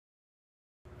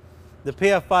The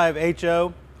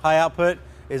PF5-HO high output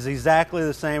is exactly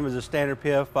the same as the standard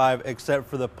PF5 except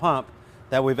for the pump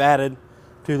that we've added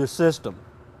to the system.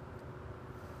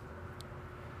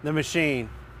 The machine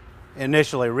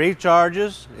initially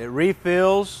recharges, it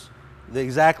refills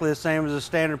exactly the same as the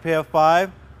standard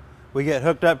PF5. We get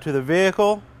hooked up to the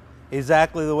vehicle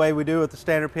exactly the way we do with the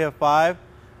standard PF5.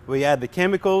 We add the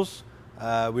chemicals,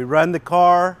 we run the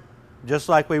car just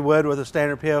like we would with a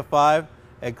standard PF5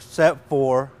 except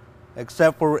for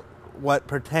what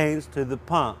pertains to the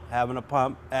pump, having a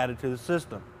pump added to the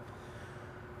system.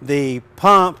 The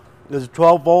pump is a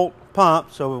 12-volt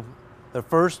pump, so the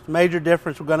first major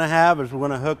difference we're going to have is we're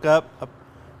going to hook up,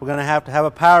 we're going to have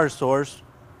a power source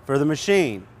for the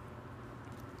machine.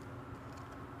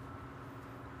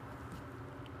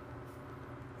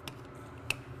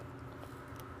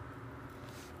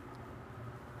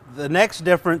 The next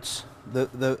difference,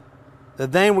 the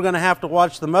thing we're going to have to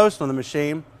watch the most on the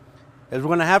machine is we're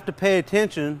going to have to pay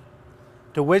attention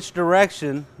to which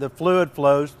direction the fluid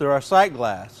flows through our sight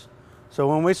glass. So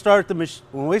when we start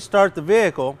the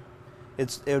vehicle,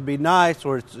 it would be nice,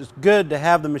 or it's good to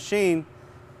have the machine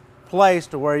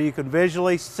placed to where you can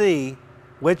visually see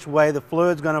which way the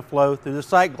fluid's going to flow through the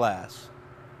sight glass.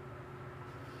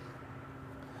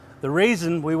 The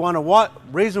reason we want to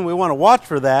watch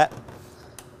for that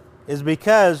is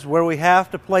because where we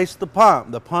have to place the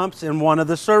pump's in one of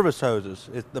the service hoses.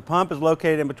 The pump is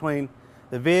located in between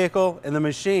the vehicle and the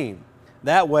machine.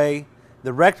 That way,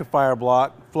 the rectifier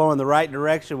block flowing the right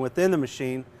direction within the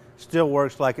machine still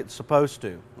works like it's supposed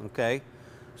to, okay?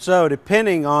 So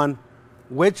depending on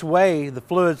which way the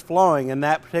fluid's flowing in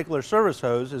that particular service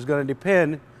hose is going to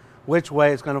depend which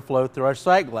way it's going to flow through our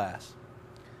sight glass.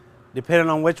 Depending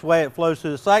on which way it flows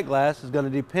through the sight glass is going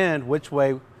to depend which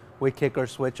way we kick our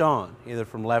switch on, either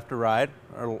from left to right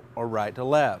or right to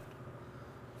left.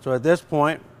 So at this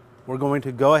point, we're going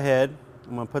to go ahead,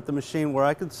 I'm going to put the machine where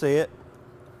I can see it.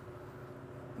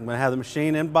 I'm going to have the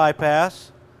machine in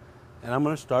bypass, and I'm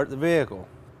going to start the vehicle.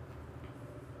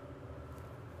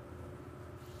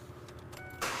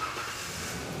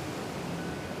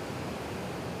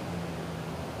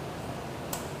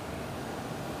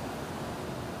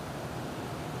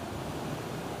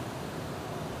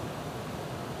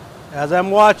 As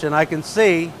I'm watching, I can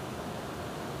see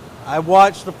I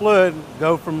watched the fluid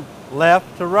go from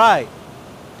left to right.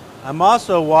 I'm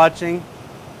also watching,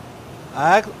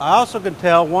 I also can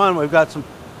tell, one, we've got some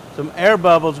air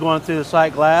bubbles going through the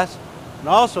sight glass, and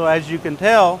also, as you can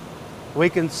tell, we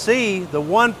can see the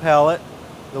one pellet,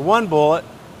 the one bullet,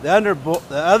 the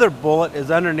other bullet is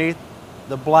underneath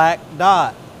the black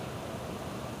dot.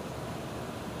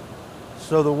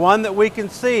 So the one that we can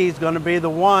see is going to be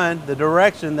the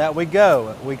direction that we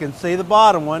go. We can see the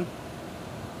bottom one.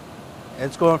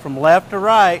 It's going from left to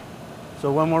right.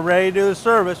 So when we're ready to do the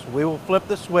service, we will flip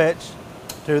the switch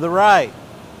to the right.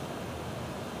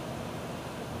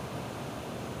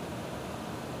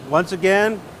 Once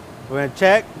again, we're going to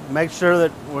check, make sure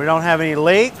that we don't have any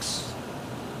leaks.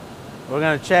 We're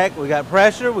going to check, we got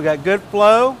pressure, we got good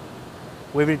flow.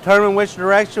 We've determined which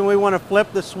direction we want to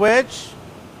flip the switch.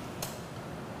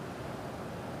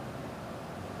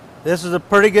 This is a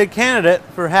pretty good candidate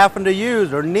for having to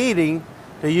use or needing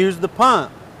to use the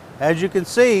pump. As you can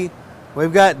see,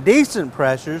 we've got decent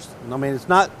pressures. I mean, it's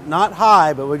not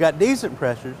high, but we've got decent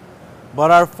pressures.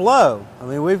 But our flow, I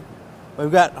mean,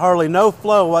 we've got hardly no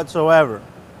flow whatsoever.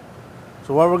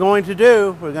 So what we're going to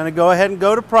do, we're going to go ahead and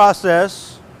go to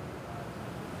process,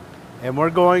 and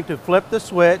we're going to flip the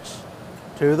switch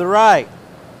to the right.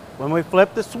 When we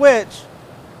flip the switch,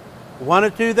 one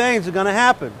of two things are going to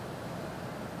happen.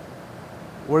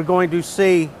 We're going to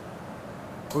see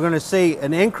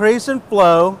an increase in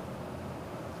flow,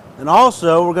 and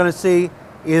also we're going to see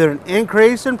either an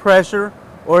increase in pressure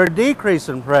or a decrease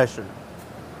in pressure.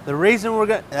 The reason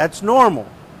that's normal.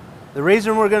 The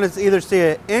reason we're going to either see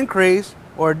an increase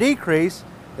or a decrease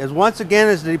is, once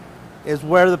again, is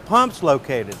where the pump's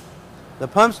located. The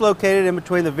pump's located in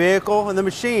between the vehicle and the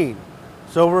machine.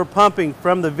 So we're pumping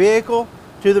from the vehicle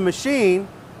to the machine,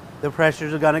 the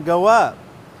pressures are going to go up.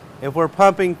 If we're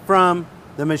pumping from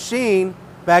the machine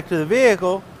back to the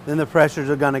vehicle, then the pressures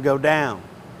are going to go down.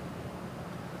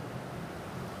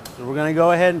 So we're going to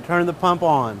go ahead and turn the pump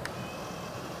on.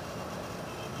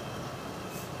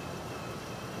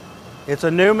 It's a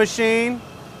new machine,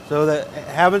 so that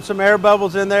having some air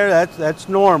bubbles in there, that's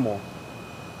normal.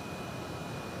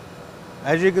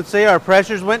 As you can see, our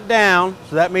pressures went down,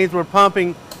 so that means we're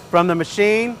pumping from the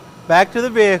machine back to the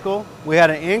vehicle. We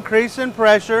had an increase in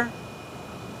pressure.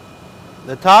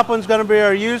 The top one's going to be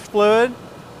our used fluid.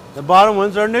 The bottom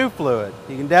one's our new fluid.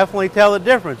 You can definitely tell the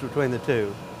difference between the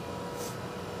two.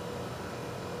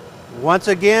 Once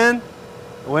again,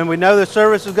 when we know the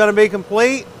service is going to be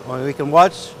complete, we can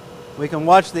watch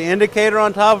the indicator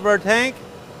on top of our tank,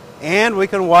 and we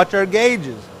can watch our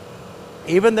gauges.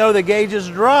 Even though the gauges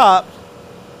dropped,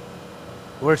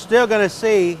 we're still going to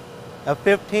see a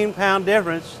 15-pound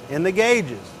difference in the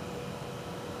gauges.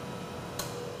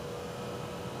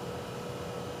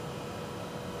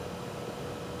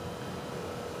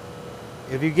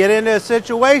 If you get into a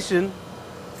situation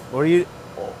where you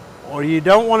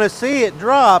don't want to see it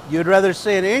drop, you'd rather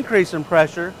see an increase in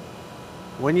pressure.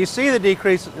 When you see the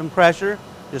decrease in pressure,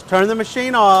 just turn the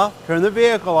machine off, turn the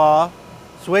vehicle off,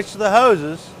 switch the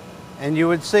hoses, and you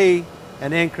would see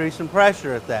an increase in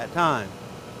pressure at that time.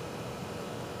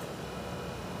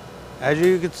 As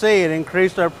you can see, it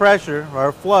increased our pressure,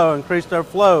 increased our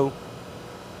flow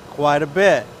quite a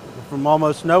bit, from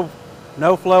almost no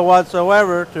flow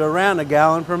whatsoever to around a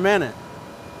gallon per minute.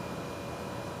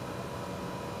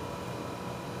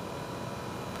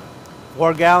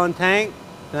 Four-gallon tank,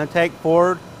 going to take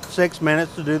 4 to 6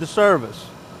 minutes to do the service.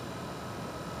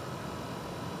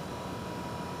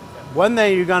 One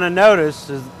thing you're going to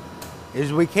notice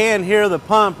is we can hear the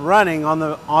pump running on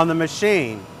the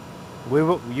machine.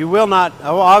 You will not.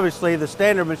 Obviously, the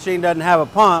standard machine doesn't have a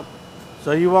pump,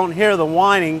 so you won't hear the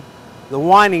whining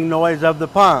noise of the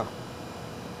pump.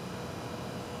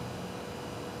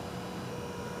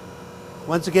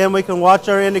 Once again, we can watch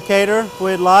our indicator if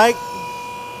we'd like.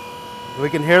 We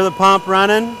can hear the pump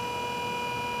running.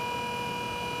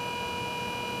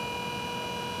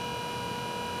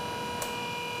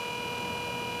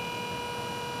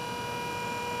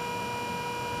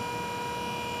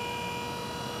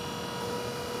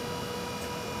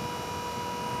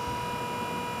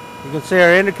 You can see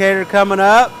our indicator coming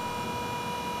up.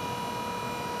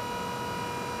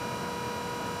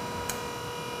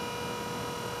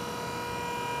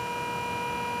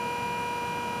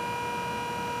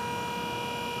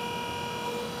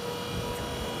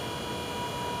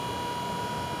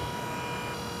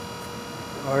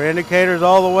 Our indicator's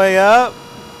all the way up.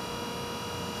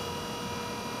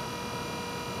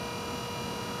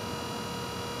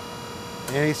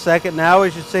 Any second now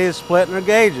we should see a split in our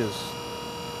gauges.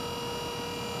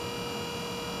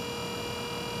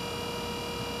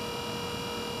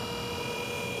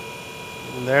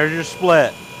 And there's your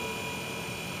split.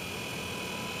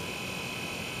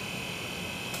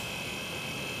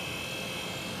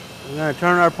 We're going to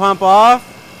turn our pump off.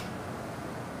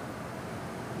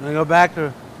 I'm going to go back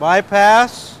to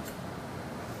bypass.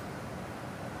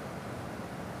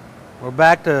 We're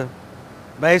back to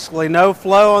basically no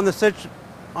flow on the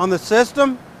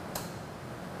system.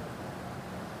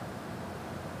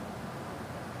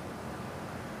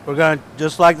 We're going to,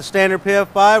 just like the standard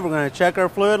PF5, we're going to check our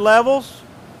fluid levels.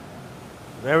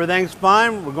 If everything's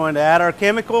fine, we're going to add our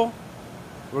chemical.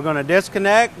 We're going to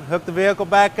disconnect, hook the vehicle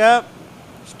back up,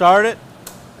 start it,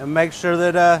 and make sure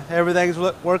that everything's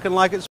working like it's